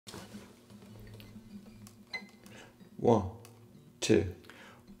1, 2,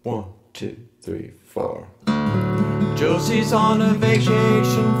 1, 2, 3, 4. Josie's on a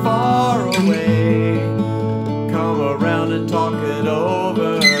vacation far away. Come around and talk it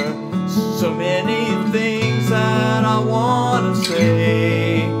over. So many things that I wanna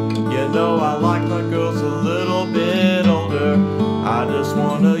say. You know I like my girls a little bit older. I just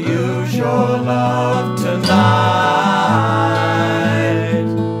wanna use your love tonight.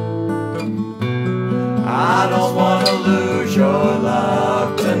 I don't wanna lose your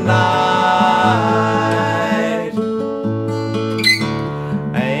love tonight.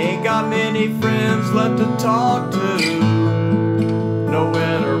 I ain't got many friends left to talk to.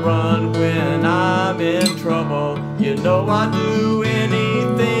 Nowhere to run when I'm in trouble. You know I'd do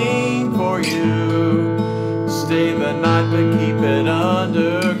anything for you. Stay the night but keep it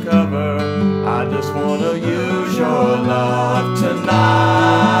undercover. I just wanna use your love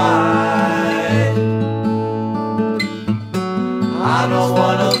tonight. I don't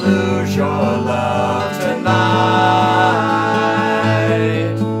wanna lose your love tonight.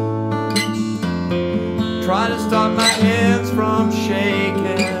 Try to stop my hands from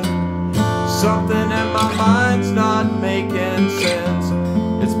shaking. Something in my mind's not making sense.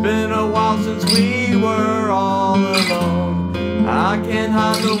 It's been a while since we were all alone. I can't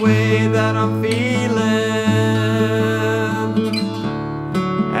hide the way that I'm feeling.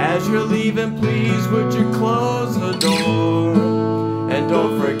 As you're leaving, please would you close the door? And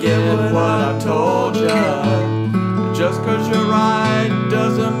don't forget what I told ya. Just 'cause you're right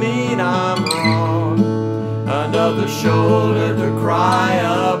doesn't mean I'm wrong. Another shoulder to cry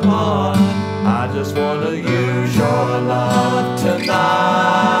upon. I just wanna use your love